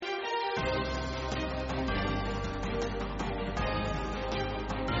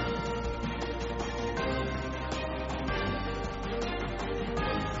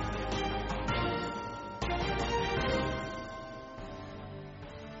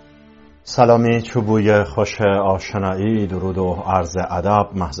سلامی چوبوی خوش آشنایی، درود و عرض ادب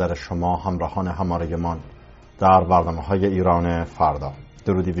محضر شما همراهان هماره‌مان در برنامه‌های ایران فردا.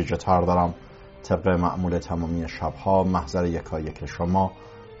 درودی ویژه تر دارم طبق معمول تمامی شب‌ها محضر یکایک شما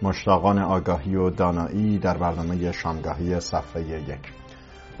مشتاقان آگاهی و دانایی در برنامه شامگاهی صفحه 1.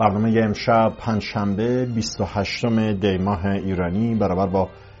 برنامه امشب پنجشنبه 28 دی ماه ایرانی برابر با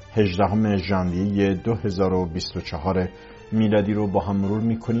 18 ژانویه 2024 میلادی رو با هم مرور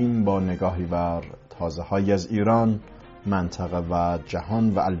میکنیم با نگاهی بر تازه‌هایی از ایران، منطقه و جهان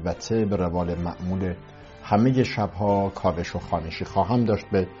و البته به روال معمول همه شب‌ها کاوش و خوانشی خواهم داشت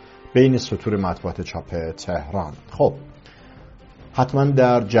به بین سطور مطبوعات چاپ تهران. خب حتما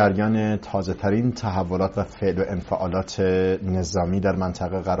در جریان تازه ترین تحولات و فعل و انفعالات نظامی در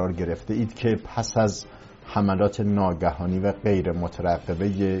منطقه قرار گرفته اید که پس از حملات ناگهانی و غیر مترقبه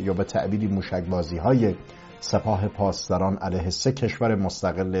یا به تعبیری موشکبازی های سپاه پاسداران علیه 3 کشور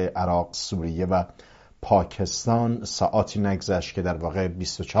مستقل عراق، سوریه و پاکستان ساعاتی نگذشت که در واقع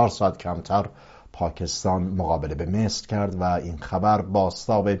 24 ساعت کمتر پاکستان مقابله به مصر کرد و این خبر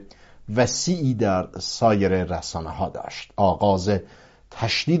بازتاب وسیعی در سایر رسانه ها داشت. آغاز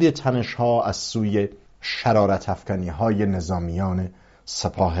تشدید تنش ها از سوی شرارت افکنی های نظامیان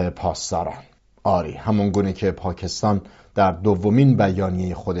سپاه پاسداران. آری همون گونه که پاکستان در دومین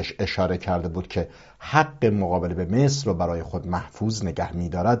بیانیه خودش اشاره کرده بود که حق مقابله به مصر رو برای خود محفوظ نگه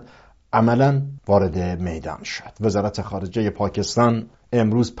می‌دارد، عملاً وارد میدان شد. وزارت خارجه پاکستان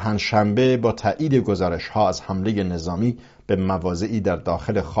امروز پنجشنبه با تایید گزارش‌ها از حمله نظامی به مواضعی در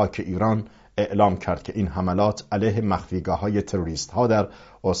داخل خاک ایران اعلام کرد که این حملات علیه مخفیگاه‌های تروریست‌ها در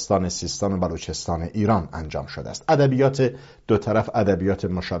استان سیستان و بلوچستان ایران انجام شده است. ادبیات دو طرف ادبیات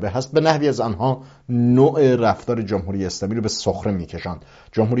مشابه است، به نحوی از آنها نوع رفتار جمهوری اسلامی رو به سخره می‌کشاند.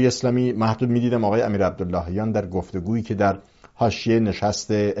 جمهوری اسلامی محدود می‌دیدم آقای امیر عبداللهیان در گفتگویی که در حاشیه نشست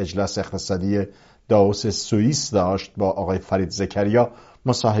اجلاس اقتصادی دائوس سوئیس داشت با آقای فرید زکریا،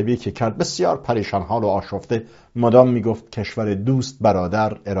 مصاحبه‌ای که کرد بسیار پریشان حال و آشفته مدام میگفت کشور دوست،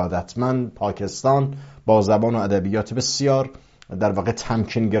 برادر، ارادتمند پاکستان با زبان و ادبیات بسیار در واقع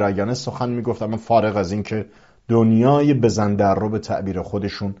تمکین گرایانه سخن میگفت، اما فارغ از این که دنیای بزندر رو به تعبیر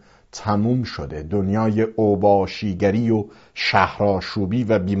خودشون تموم شده، دنیای اوباشیگری و شهرآشوبی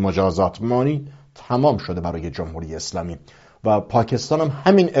و بیمجازات مانی تمام شده برای جمهوری اسلامی و پاکستان هم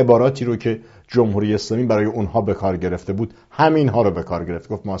همین عباراتی رو که جمهوری اسلامی برای اونها به کار گرفته بود همین ها رو به کار گرفت.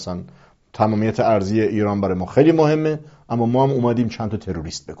 گفت ما اصلا تمامیت ارضی ایران برای ما خیلی مهمه، اما ما هم اومدیم چند تا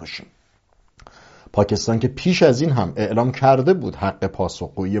تروریست بکشیم. پاکستان که پیش از این هم اعلام کرده بود حق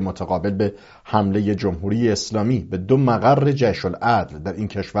پاسخگویی متقابل به حمله جمهوری اسلامی به 2 مقر جیش العدل در این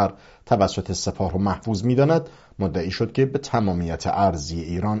کشور توسط سپاه رو محفوظ می‌داند، مدعی شد که به تمامیت ارضی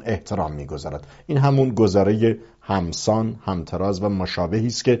ایران احترام می‌گذارد. این همون گزاره همسان، همتراز و مشابهی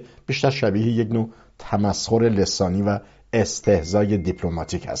است که بیشتر شبیه یک نوع تمسخر لسانی و استهزای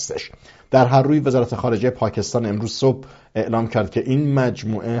دیپلماتیک هستش. در هر روی وزارت خارجه پاکستان امروز صبح اعلام کرد که این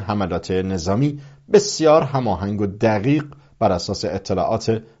مجموعه حملات نظامی بسیار هماهنگ و دقیق بر اساس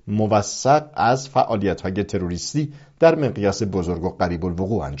اطلاعات موثق از فعالیت‌های تروریستی در مقیاس بزرگ و قریب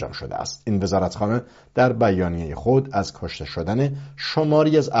الوقوع انجام شده است. این وزارتخانه در بیانیه خود از کشته شدن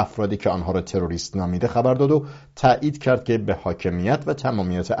شماری از افرادی که آنها را تروریست نامیده خبر داد و تایید کرد که به حاکمیت و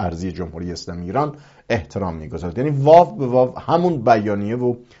تمامیت ارضی جمهوری اسلامی ایران احترام می‌گذارد. یعنی واو به واو همون بیانیه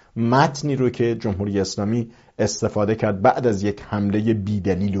و متنی رو که جمهوری اسلامی استفاده کرد بعد از یک حمله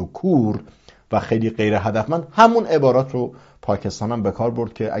بیدلیل و کور و خیلی غیر هدفمند، همون عبارات رو پاکستان هم به کار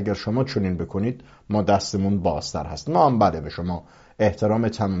برد که اگر شما چنین بکنید ما دستمون بازتر هست. ما هم بله به شما احترام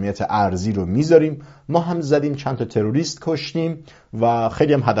تمامیت ارضی رو میذاریم، ما هم زدیم چند تا تروریست کشتیم و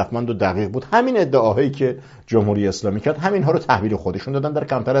خیلی هم هدفمند و دقیق بود. همین ادعاهایی که جمهوری اسلامی کرد همین ها رو تحویل خودشون دادن در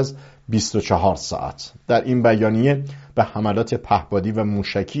کمتر از 24 ساعت. در این بیانیه به حملات پهپادی و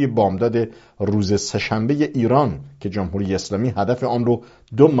موشکی بامداد روز سه‌شنبه ایران که جمهوری اسلامی هدف آن رو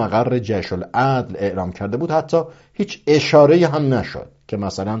 2 مقر جیش العدل اعلام کرده بود حتی هیچ اشاره هم نشد که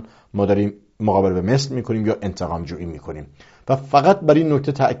مثلا ما داریم مقابله به مصر میکنیم یا انتقام جویی میکنیم و فقط بر این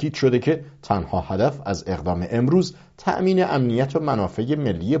نکته تأکید شده که تنها هدف از اقدام امروز تأمین امنیت و منافع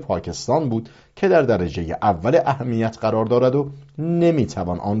ملی پاکستان بود که در درجه اول اهمیت قرار دارد و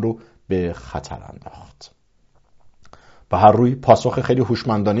نمیتوان آن رو به خطر انداخت. به هر روی پاسخ خیلی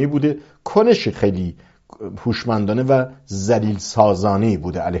هوشمندانه بوده، کنش خیلی هوشمندانه و ذلیل سازانه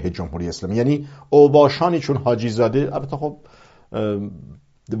بوده علیه جمهوری اسلامی. یعنی اوباشانی چون حاجی زاده، البته خب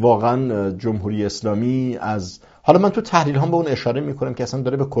واقعا جمهوری اسلامی حالا من تو تحلیل هم به اون اشاره میکنم که اصلا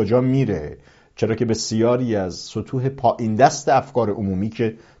داره به کجا میره، چرا که بسیاری از سطوح پایین دست افکار عمومی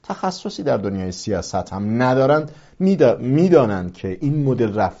که تخصصی در دنیای سیاست هم ندارند میدانند که این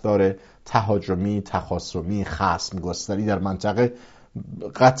مدل رفتار تهاجمی، تخاصمی، خصم گستری در منطقه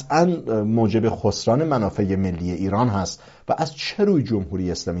قطعاً موجب خسران منافع ملی ایران هست و از چه روی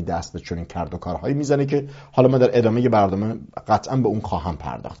جمهوری اسلامی دست به چنین کرد و کارهایی میزنه که حالا ما در ادامه برنامه قطعاً به اون خواهم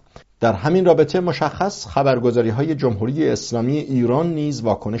پرداخت. در همین رابطه مشخص خبرگزاری‌های جمهوری اسلامی ایران نیز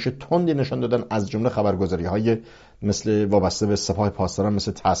واکنش تندی نشان دادن، از جمله خبرگزاری‌های مثل وابسته به سپاه پاسداران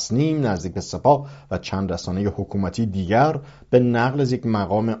مثل تصنیم نزدیک به سپاه و چند رسانه حکومتی دیگر به نقل از یک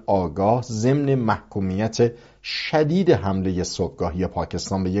مقام آگاه ضمن محکومیت شدید حمله صبحگاهی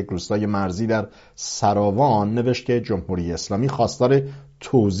پاکستان به یک روستای مرزی در سراوان نوشت که جمهوری اسلامی خواستار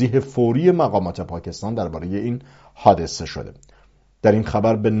توضیح فوری مقامات پاکستان درباره این حادثه شده. در این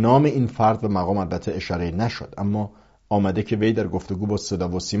خبر به نام این فرد و مقام البته اشاره نشد، اما آمده که وی در گفتگو با صدا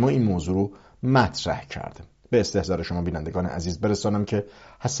و سیما این موضوع رو مطرح کرده. به استحضار شما بینندگان عزیز برسانم که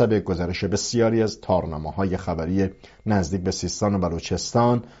حسب گزارش بسیاری از تارنامه‌های خبری نزدیک به سیستان و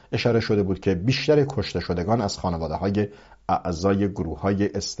بلوچستان اشاره شده بود که بیشتر کشته شدگان از خانواده‌های اعضای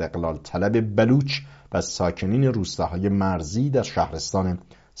گروه‌های استقلال طلب بلوچ و ساکنین روستاهای مرزی در شهرستان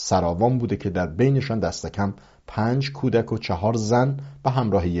سراوان بوده که در بینشان دست کم 5 کودک و 4 زن به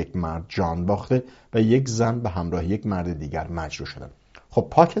همراه یک مرد جان باخته و یک زن به همراه یک مرد دیگر مجروح شدند. خب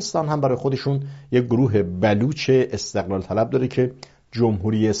پاکستان هم برای خودشون یک گروه بلوچ استقلال طلب داره که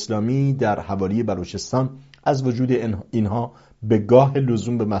جمهوری اسلامی در حوالی بلوچستان از وجود اینها به گاه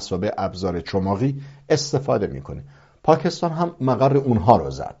لزوم به مثابه ابزار چماقی استفاده میکنه. پاکستان هم مقر اونها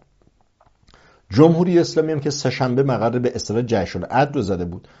رو زد. جمهوری اسلامی هم که سه‌شنبه مقر به اصطلاح جیش العدل رو زده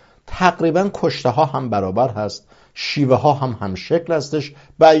بود. تقریبا کشته ها هم برابر هست، شیوه ها هم شکل هستش،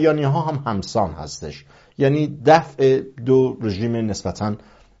 بیانیه ها هم همسان هستش. یعنی دفع دو رژیم نسبتاً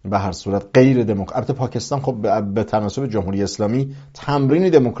به هر صورت غیر دموکراتی. البته پاکستان خب به تناسب جمهوری اسلامی تمرین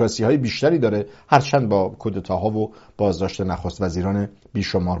دموکراسی های بیشتری داره، هرچند با کودتاها و بازداشت نخست وزیران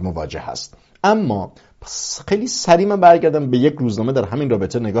بیشمار مواجه هست. اما خیلی سریع من برگردم به یک روزنامه در همین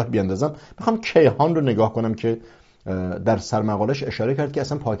رابطه نگاه بیاندازم. میخوام کیهان رو نگاه کنم که در سرمقالش اشاره کرد که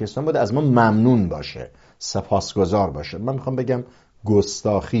اصلا پاکستان باید از ما ممنون باشه، سپاسگزار باشه. من میخوام بگم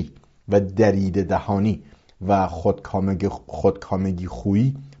گستاخی و درید دهانی و خودکامگی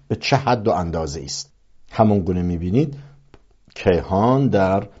خویی به چه حد و اندازه است. همون گونه میبینید کیهان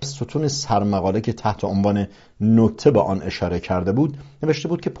در ستون سرمقاله که تحت عنوان نکته به آن اشاره کرده بود نوشته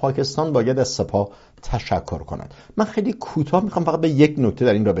بود که پاکستان باید از سپاه تشکر کند. من خیلی کوتاه میخوام فقط به یک نکته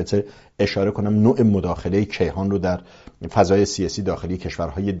در این رابطه اشاره کنم، نوع مداخله کیهان رو در فضای سیاسی داخلی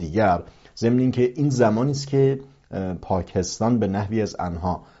کشورهای دیگر، ضمن اینکه این زمانی است که پاکستان به نحوی از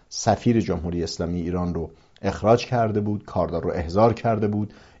آنها سفیر جمهوری اسلامی ایران رو اخراج کرده بود، کاردار رو احضار کرده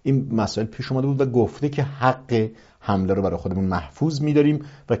بود. این مسائل پیش اومده بود و گفته که حق حمله رو برای خودمون محفوظ می‌داریم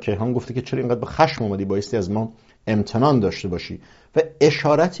و کیهان گفته که چرا اینقدر به خشم اومدی، بایستی از ما امتنان داشته باشی و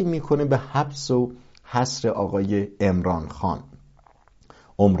اشارتی میکنه به حبس و حصر آقای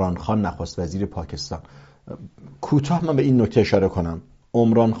عمران خان نخست وزیر پاکستان. کوتاه من به این نکته اشاره کنم.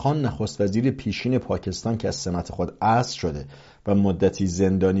 عمران خان نخست وزیر پیشین پاکستان که از سمت خود عزل شده و مدتی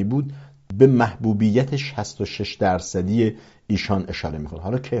زندانی بود به محبوبیت 66% ایشان اشاره میکنه.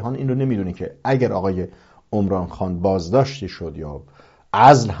 حالا کیهان این رو نمیدونه که اگر آقای عمران خان بازداشت شد یا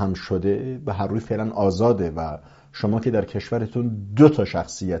عزل هم شده به هر روی فعلا آزاده و شما که در کشورتون 2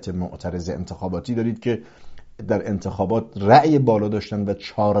 شخصیت معترض انتخاباتی دارید که در انتخابات رأی بالا داشتن و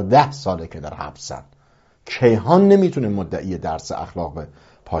 14 ساله که در حبسن. کیهان نمیتونه مدعی درس اخلاق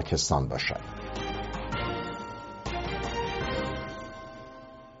پاکستان باشه.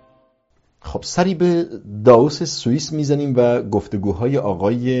 خب سری به داوس سوئیس میزنیم و گفتگوهای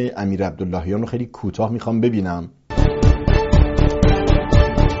آقای امیر عبداللهیان رو خیلی کوتاه میخوام ببینم.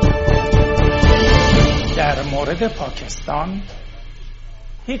 در مورد پاکستان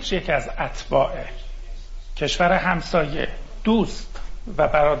هیچ یک از اتباع کشور همسایه دوست و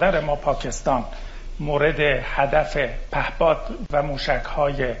برادر ما پاکستان مورد هدف پهپاد و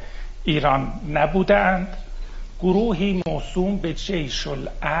موشک‌های ایران نبودند. گروهی موسوم به جیش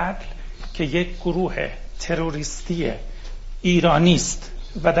العدل که یک گروه تروریستی ایرانی است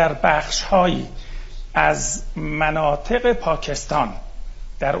و در بخش‌هایی از مناطق پاکستان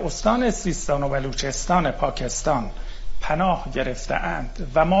در استان سیستان و بلوچستان پاکستان پناه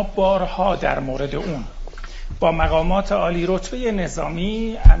گرفته‌اند و ما بارها در مورد اون با مقامات عالی رتبه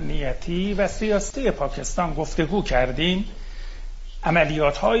نظامی، امنیتی و سیاسی پاکستان گفتگو کردیم.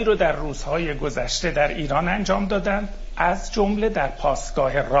 عملیات‌هایی رو در روزهای گذشته در ایران انجام دادند، از جمله در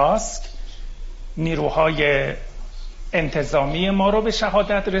پاسگاه راسک نیروهای انتظامی ما رو به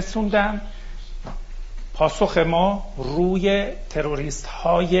شهادت رسوندن. پاسخ ما روی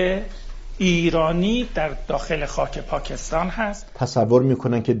تروریست‌های ایرانی در داخل خاک پاکستان هست. تصور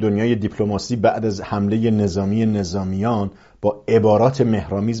میکنن که دنیای دیپلماسی بعد از حمله نظامیان با عبارات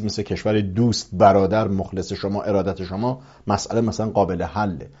مهرامیز مثل کشور دوست، برادر، مخلص شما، ارادت شما مسئله مثلا قابل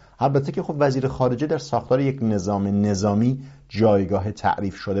حله. البته که خب وزیر خارجه در ساختار یک نظام نظامی جایگاه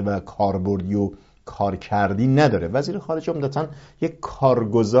تعریف شده و کاربردی و کارکردی نداره. وزیر خارجه عمدتاً یک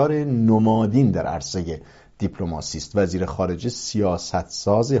کارگزار نمادین در عرصه دیپلماسی است. وزیر خارجه سیاست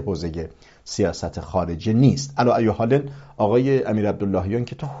ساز حوزه سیاست خارجه نیست. علی ای حال آقای امیر عبداللهیان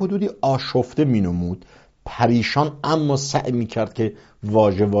که تا حدودی آشفته مینمود، پریشان، اما سعی میکرد که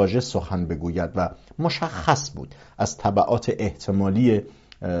واژه واژه سخن بگوید و مشخص بود از تبعات احتمالی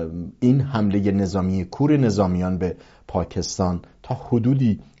این حمله نظامی کور نظامیان به پاکستان تا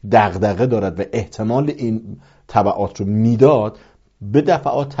حدودی دغدغه دارد و احتمال این تبعات رو میداد. به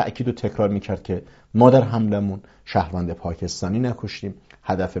دفعات تأکید و تکرار میکرد که ما در حملمون شهروند پاکستانی نکشتیم،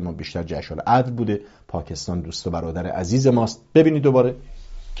 هدف ما بیشتر جشن العدل بوده، پاکستان دوست و برادر عزیز ماست. ببینید دوباره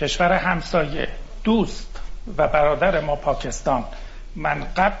کشور همسایه، دوست و برادر ما پاکستان. من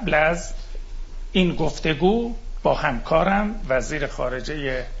قبل از این گفتگو با همکارم وزیر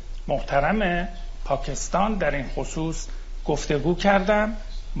خارجه محترم پاکستان در این خصوص گفتگو کردم.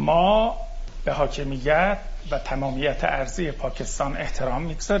 ما به حاکمیت و تمامیت ارضی پاکستان احترام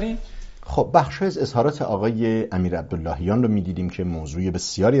می‌گذاریم. خب بخشی از اظهارات آقای امیر عبداللهیان رو می‌دیدیم که موضوع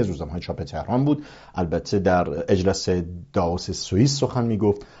بسیاری از روزنامه‌های چاپ تهران بود. البته در اجلاس داووس سوئیس سخن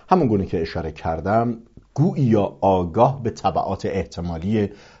میگفت، همون گونه که اشاره کردم، گویا آگاه به تبعات احتمالی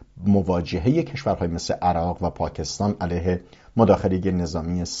مواجهه کشورهای مثل عراق و پاکستان علیه مداخله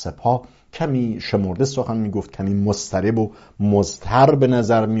نظامی سپاه کمی شمرده سخن میگفت، کمی مضطرب و مضطر به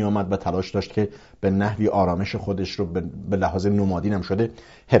نظر می آمد و تلاش داشت که به نحوی آرامش خودش رو به لحاظ نمادین هم شده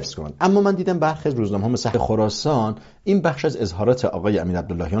حفظ کنند. اما من دیدم برخی از روزنامه‌ها مثل خراسان این بخش از اظهارات آقای امیر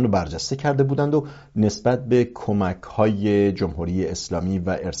عبداللهیان رو برجسته کرده بودند و نسبت به کمک‌های جمهوری اسلامی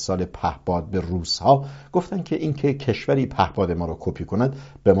و ارسال پهپاد به روس‌ها گفتن که این که کشوری پهپاد ما رو کپی کند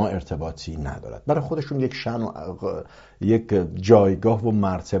به ما ارتباطی ندارد. برای خودشون یک شأن و یک جایگاه و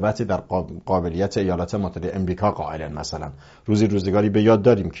مرتبتی در قابلیت ایالات متحده آمریکا قائلن. مثلا روزگاری به یاد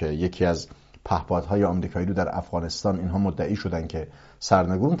داریم که یکی از پهپادهای آمریکایی رو در افغانستان اینها مدعی شدن که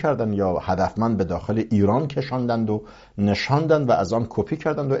سرنگون کردن یا هدفمند به داخل ایران کشاندند و نشاندند و از آن کپی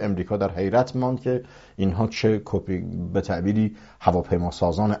کردند و امریکا در حیرت ماند که اینها چه کپی به تعبیری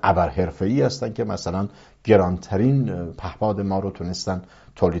هواپیماسازان ابرحرفه‌ای هستند که مثلا گرانترین پهپاد ما رو تونستن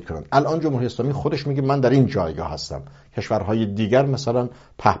تولید کنند. الان جمهوری اسلامی خودش میگه من در این جایگاه هستم. کشورهای دیگر مثلا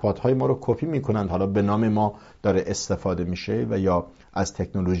پهپادهای ما رو کپی میکنند، حالا به نام ما داره استفاده میشه و یا از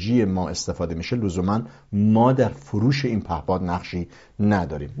تکنولوژی ما استفاده میشه، لزوما ما در فروش این پهپاد نقشی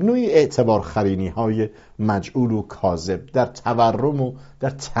نداریم. نوعی اعتبار خرینی های مجعول و کاذب در تورم و در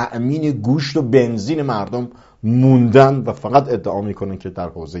تأمین گوشت و بنزین مردم موندن و فقط ادعا میکنن که در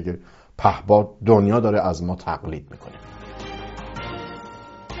حوزه پهپاد دنیا داره از ما تقلید میکنه.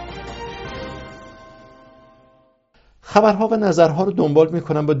 خبرها و نظرها رو دنبال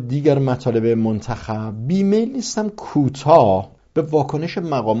میکنم با دیگر مطالب منتخب. بیمیل نیستم کوتاه به واکنش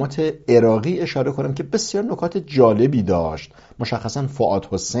مقامات عراقی اشاره کنم که بسیار نکات جالبی داشت. مشخصا فؤاد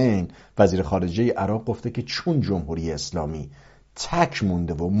حسین وزیر خارجه عراق گفته که چون جمهوری اسلامی تک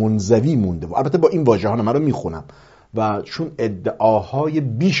مونده و منزوی مونده و البته با این واژه‌ها من رو میخونم و چون ادعاهای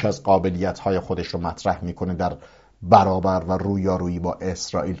بیش از قابلیت‌های خودش رو مطرح میکنه در برابر و رویارویی با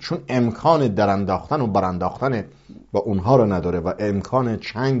اسرائیل، چون امکان درانداختن و برانداختن با اونها رو نداره و امکان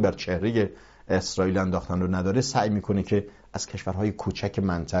چنگ بر چهره اسرائیل انداختن رو نداره، سعی میکنه که از کشورهای کوچک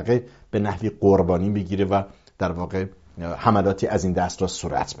منطقه به نحوی قربانی بگیره و در واقع حملاتی از این دست را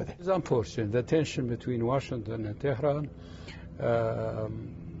صورت بده. The tension between Washington and Tehran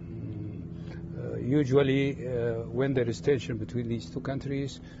usually when there is tension between these two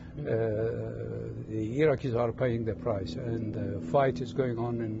countries the Iraqis are paying the price and the fight is going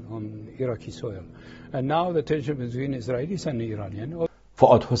on Iraqi soil and now the tension between Israelis and Iranians.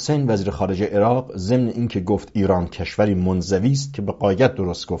 فؤاد حسین وزیر خارجه عراق ضمن اینکه گفت ایران کشوری منزوی است که به غایت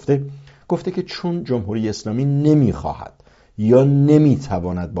درست گفته که چون جمهوری اسلامی نمیخواهد یا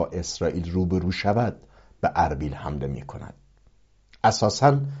نمیتواند با اسرائیل روبرو شود به اربیل حمله میکند.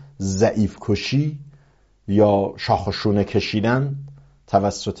 اساساً ضعیف کشی یا شاخ و شونه کشیدن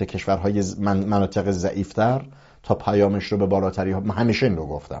توسط کشورهای مناطق ضعیفتر تا پیامش رو به بالاتری ها. من همیشه این رو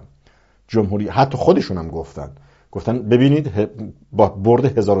گفتم، جمهوری حتی خودشون هم گفتن گفتن ببینید با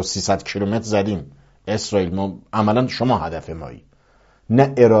برد 1300 کیلومتر زدیم اسرائیل، ما عملا شما هدف مایی.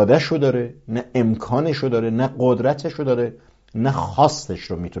 نه ارادهشو داره، نه امکانشو داره، نه قدرتشو داره، نه خواستش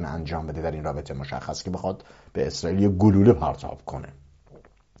رو میتونه انجام بده در این رابطه مشخص که بخواد به اسرائیل یه گلوله پرتاب کنه.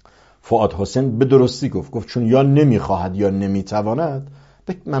 فؤاد حسین به درستی گفت چون یا نمیخواهد یا نمیتواند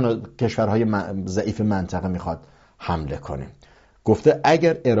به کشورهای ضعیف منطقه میخواد حمله کنه. گفته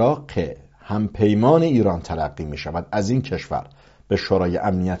اگر عراق هم پیمان ایران تلقی میشود از این کشور به شورای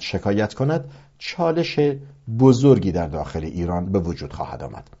امنیت شکایت کند، چالش بزرگی در داخل ایران به وجود خواهد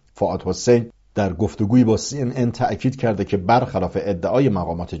آمد. فؤاد حسین در گفتگویی با CNN تأکید کرده که برخلاف ادعای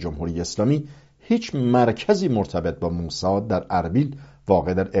مقامات جمهوری اسلامی هیچ مرکزی مرتبط با موساد در اربیل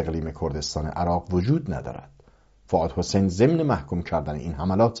واقع در اقلیم کردستان عراق وجود ندارد. فؤاد حسین ضمن محکوم کردن این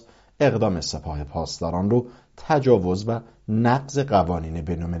حملات اقدام سپاه پاسداران رو تجاوز و نقض قوانین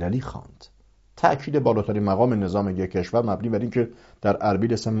بین‌المللی خواند. تأکید بالاترین مقام نظام یک کشور مبنی بر این که در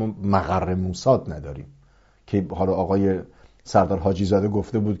اربیل اسم مقر موساد نداریم، که حالا آقای سردار حاجی زاده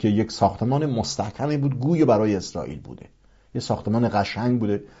گفته بود که یک ساختمان مستحکمی بود گویا برای اسرائیل بوده، یه ساختمان قشنگ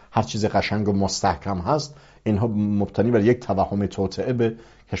بوده. هر چیز قشنگ و مستحکم هست اینها مبتنی بر یک توهم توطئه به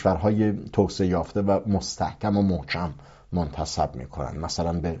کشورهای توسعه یافته و مستحکم و محکم منتسب میکنن،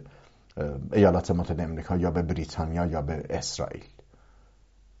 مثلا به ایالات متحده آمریکا یا به بریتانیا یا به اسرائیل.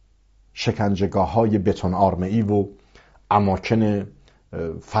 شکنجهگاه‌های بتون آرمه‌ای و اماکن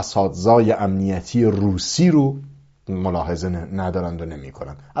فسادزای امنیتی روسی رو ملاحظه ندارند و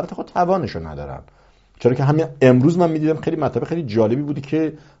نمی‌کنند. البته خود توانشو ندارن، چرا که همین امروز من می‌دیدم خیلی مطلب خیلی جالبی بودی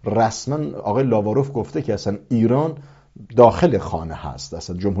که رسما آقای لاواروف گفته که اصلا ایران داخل خانه هست،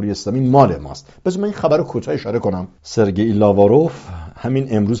 اصلا جمهوری اسلامی مال ماست. بذار من این خبر رو کوتاه اشاره کنم. سرگئی لاواروف همین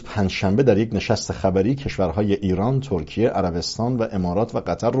امروز پنجشنبه در یک نشست خبری کشورهای ایران، ترکیه، عربستان و امارات و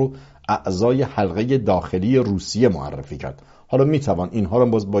قطر رو اعضای حلقه داخلی روسیه معرفی کرد. حالا میتوان اینها رو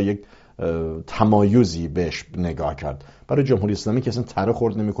باز با یک تمایزی بهش نگاه کرد. برای جمهوری اسلامی که اصلا تره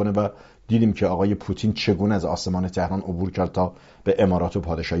خورد نمیکنه و دیدیم که آقای پوتین چگونه از آسمان تهران عبور کرد تا به امارات و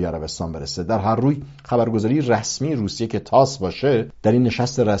پادشاهی عربستان برسه. در هر روی خبرگزاری رسمی روسیه که تاس باشه در این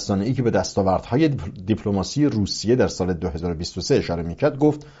نشست رسانه‌ای که به دستاوردهای دیپلماسی روسیه در سال 2023 اشاره میکرد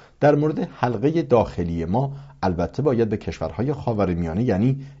گفت در مورد حلقه داخلی ما البته باید به کشورهای خاورمیانه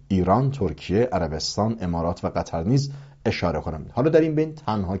یعنی ایران، ترکیه، عربستان، امارات و قطر نیز اشاره کنم. حالا در این بین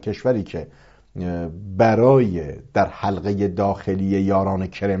تنها کشوری که برای در حلقه داخلی یاران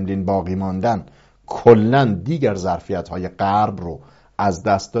کرملین باقی ماندن کلاً دیگر ظرفیت‌های غرب رو از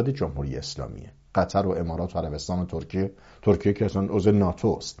دست داده جمهوری اسلامیه. قطر و امارات و عربستان و ترکیه که اصلا عضو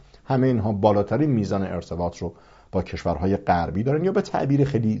ناتو است. همه اینها بالاترین میزان ارتباط رو با کشورهای غربی دارن، یا به تعبیر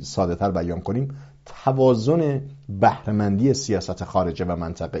خیلی ساده‌تر بیان کنیم توازن بهره‌مندی سیاست خارجه و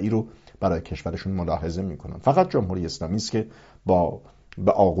منطقه‌ای رو برای کشورشون ملاحظه میکنن. فقط جمهوری اسلامی است که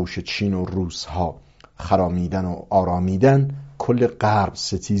به آغوش چین و روس ها خرامیدن و آرامیدن کل غرب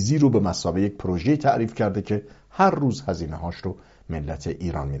ستیزی رو به مثابه یک پروژه تعریف کرده که هر روز هزینه هاش رو ملت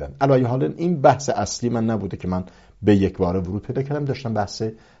ایران میدن. علاوه حالا این بحث اصلی من نبوده که من به یک بار ورود پیدا کردم، داشتم بحث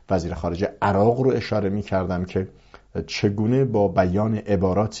وزیر خارجه عراق رو اشاره میکردم که چگونه با بیان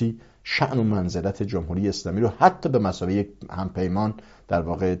عباراتی شأن و منزلت جمهوری اسلامی رو حتی به مثابه یک همپیمان در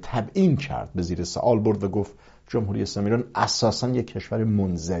واقع تبیین کرد، به زیر سوال برد و گفت جمهوری اسلامی ایران اساساً یک کشور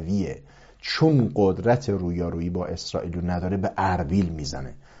منزویه، چون قدرت رویارویی با اسرائیل نداره به اربیل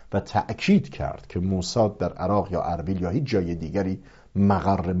میزنه و تأکید کرد که موساد در عراق یا اربیل یا هیچ جای دیگری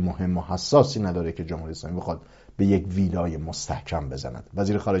مقر مهم و حساسی نداره که جمهوری اسلامی بخواد به یک ویلای مستحکم بزند.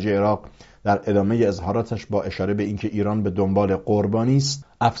 وزیر خارجه عراق در ادامه اظهاراتش با اشاره به اینکه ایران به دنبال قربانی است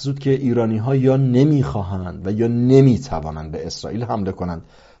افزود که ایرانی‌ها یا نمی‌خواهند و یا نمی‌توانند به اسرائیل حمله کنند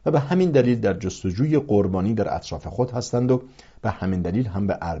و به همین دلیل در جستجوی قربانی در اطراف خود هستند و به همین دلیل هم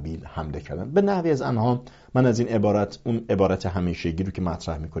به اربیل حمله کردند. به نحوی از آنها من از این عبارت، اون عبارت همیشگی رو که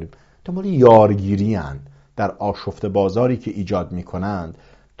مطرح می‌کنیم، دنبال یارگیری اند در آشفته بازاری که ایجاد می‌کنند،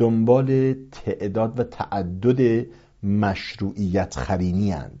 دنبال تعداد و تعدد مشروعیت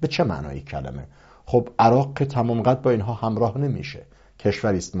خرینی اند. به چه معنای کلمه؟ خب عراق که تمام قد با اینها همراه نمیشه،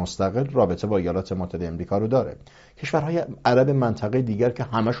 کشوری است مستقل، رابطه با ایالات متحده آمریکا رو داره. کشورهای عرب منطقه دیگر که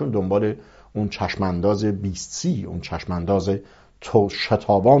همشون دنبال اون چشمانداز بیستی، اون چشمانداز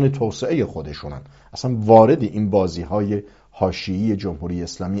شتابان توسعه خودشونن، اصلا وارد این بازی‌های حاشیه‌ای جمهوری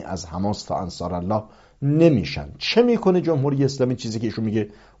اسلامی از حماس تا انصار الله نمیشن. چه میکنه جمهوری اسلامی؟ چیزی که ایشون میگه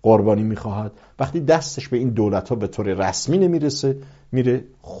قربانی میخواهد، وقتی دستش به این دولت‌ها به طور رسمی نمیرسه میره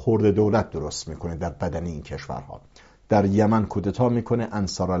خرد دولت درست میکنه در بدن این کشورها. در یمن کودتا میکنه،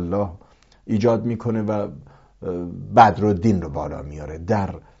 انصار الله ایجاد میکنه و بدرالدین رو بالا میاره.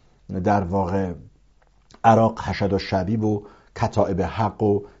 در واقع عراق حشد و شبیب و کتائب حق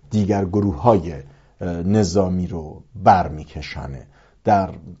و دیگر گروه‌های نظامی رو برمیکشانه. در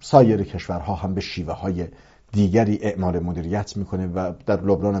سایر کشورها هم به شیوه‌های دیگری اعمال مدیریت میکنه و در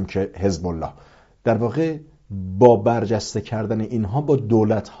لبنان هم که حزب الله. در واقع با برجسته کردن اینها با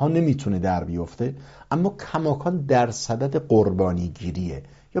دولت‌ها نمیتونه در بیفته، اما کماکان در صدد قربانی گیریه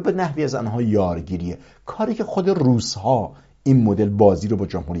یا به نحوی از آنها یارگیریه، کاری که خود روس‌ها این مدل بازی رو با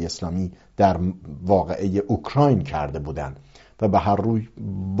جمهوری اسلامی در واقعه اوکراین کرده بودن و به هر روی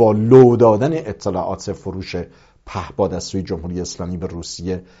با لو دادن اطلاعات فروش پهپاد از سوی جمهوری اسلامی به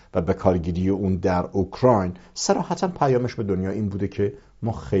روسیه و به کارگیری اون در اوکراین صراحتاً پیامش به دنیا این بوده که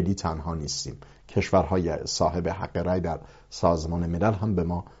ما خیلی تنها نیستیم. کشورهای صاحب حق رأی در سازمان ملل هم به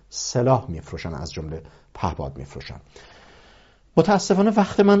ما سلاح میفروشن، از جمله پهپاد میفروشن. متاسفانه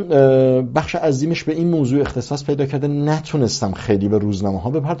وقت من بخش عظیمش به این موضوع اختصاص پیدا کرده، نتونستم خیلی به روزنامه ها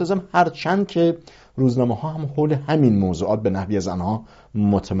بپردازم، هرچند که روزنامه ها هم حول همین موضوعات به نحوی از آنها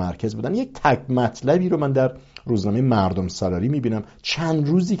متمرکز بودن. یک تک مطلبی رو من در روزنامه مردم سالاری میبینم، چند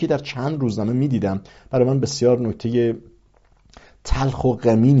روزی که در چند روزنامه میدیدم، برای من بسیار نکته تلخ و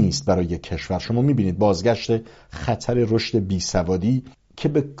غمینی است برای یک کشور. شما میبینید بازگشت خطر رشد بیسوادی که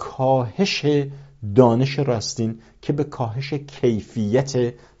به کاهش دانش راستین، که به کاهش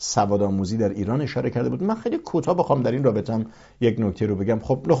کیفیت سوادآموزی در ایران اشاره کرده بود. من خیلی کوتاه بخوام در این رابطه هم یک نکته رو بگم.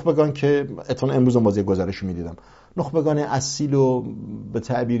 خب نخبگان که اتون امروز هم بازی گزارش میدیدم، نخبگان اصیل و به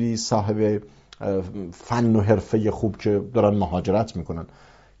تعبیری صاحب فن و حرفه خوب که دارن مهاجرت میکنن،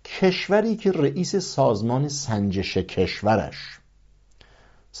 کشوری که رئیس سازمان سنجش کشورش،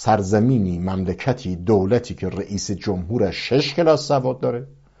 سرزمینی، مملکتی، دولتی که رئیس جمهورش 6 کلاس سواد داره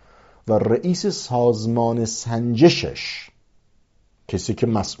و رئیس سازمان سنجشش، کسی که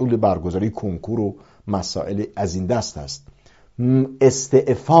مسئول برگزاری کنکور و مسائل از این دست است،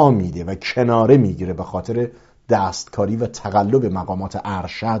 استعفا میده و کناره میگیره به خاطر دستکاری و تقلب مقامات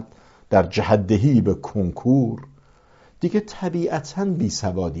ارشد در جهت‌دهی به کنکور، دیگه طبیعتاً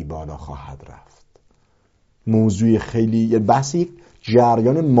بیسوادی بالا خواهد رفت. موضوع خیلی بحث یک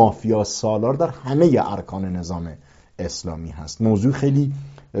جریان مافیا سالار در همه ارکان نظام اسلامی هست. موضوع خیلی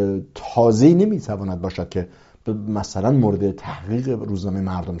تازه‌ای نمیتواند باشد که مثلا مورد تحقیق روزنامه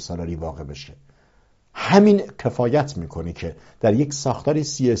مردم سالاری واقع بشه. همین کفایت میکنه که در یک ساختار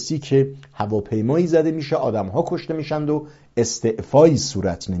سیاسی که هواپیمایی زده میشه، آدم‌ها کشته میشند و استعفایی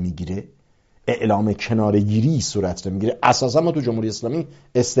صورت نمیگیره، اعلام کناره‌گیری صورت نمیگیره. اساسا ما تو جمهوری اسلامی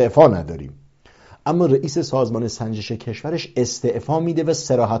استعفا نداریم، اما رئیس سازمان سنجش کشورش استعفا میده و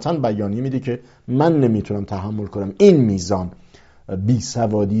صراحتاً بیانیه میده که من نمیتونم تحمل کنم این میزان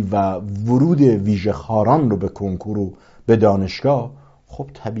بیسوادی و ورود ویژه خاران رو به کنکور و به دانشگاه. خب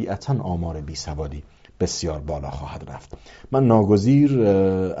طبیعتاً آمار بیسوادی بسیار بالا خواهد رفت. من ناگزیر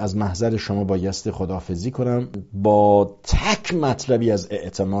از محضر شما بایستی خداحافظی کنم با تک مطلبی از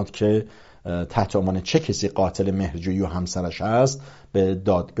اعتماد که تحت عنوان چه کسی قاتل مهرجویی و همسرش است به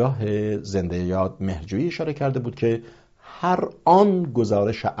دادگاه زنده یاد مهرجویی اشاره کرده بود که هر آن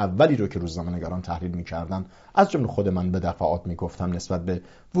گزارش اولی رو که روزنامه‌نگاران تحلیل می‌کردن، از جمله خود من به دفعات می‌گفتم نسبت به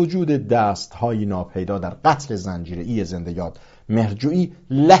وجود دست‌های ناپیدا در قتل زنجیره‌ای زنده یاد مهرجویی،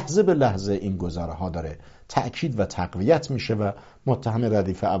 لحظه به لحظه این گزاره‌ها داره تأکید و تقویت میشه و متهم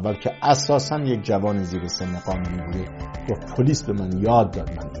ردیف اول که اساساً یک جوان زیر سن قانونی بوده و پلیس به من یاد داد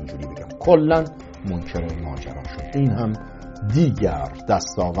من اینجوری بگم، کلاً منکر ماجرا شد. این هم دیگر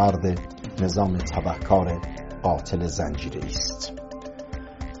دستاورد نظام تبهکار قاتل زنجیره‌ای است.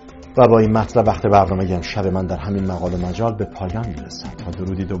 و با این مطلب وقت برنامه امشب من در همین مقال و مجال به پایان میرسد. تا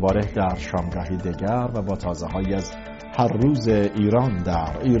درودی دوباره در شامگاهی دیگر و با تازه‌هایی از هر روز ایران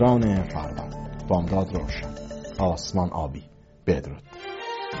در ایران فردا. بامداد روشن، آسمان آبی. بدرود.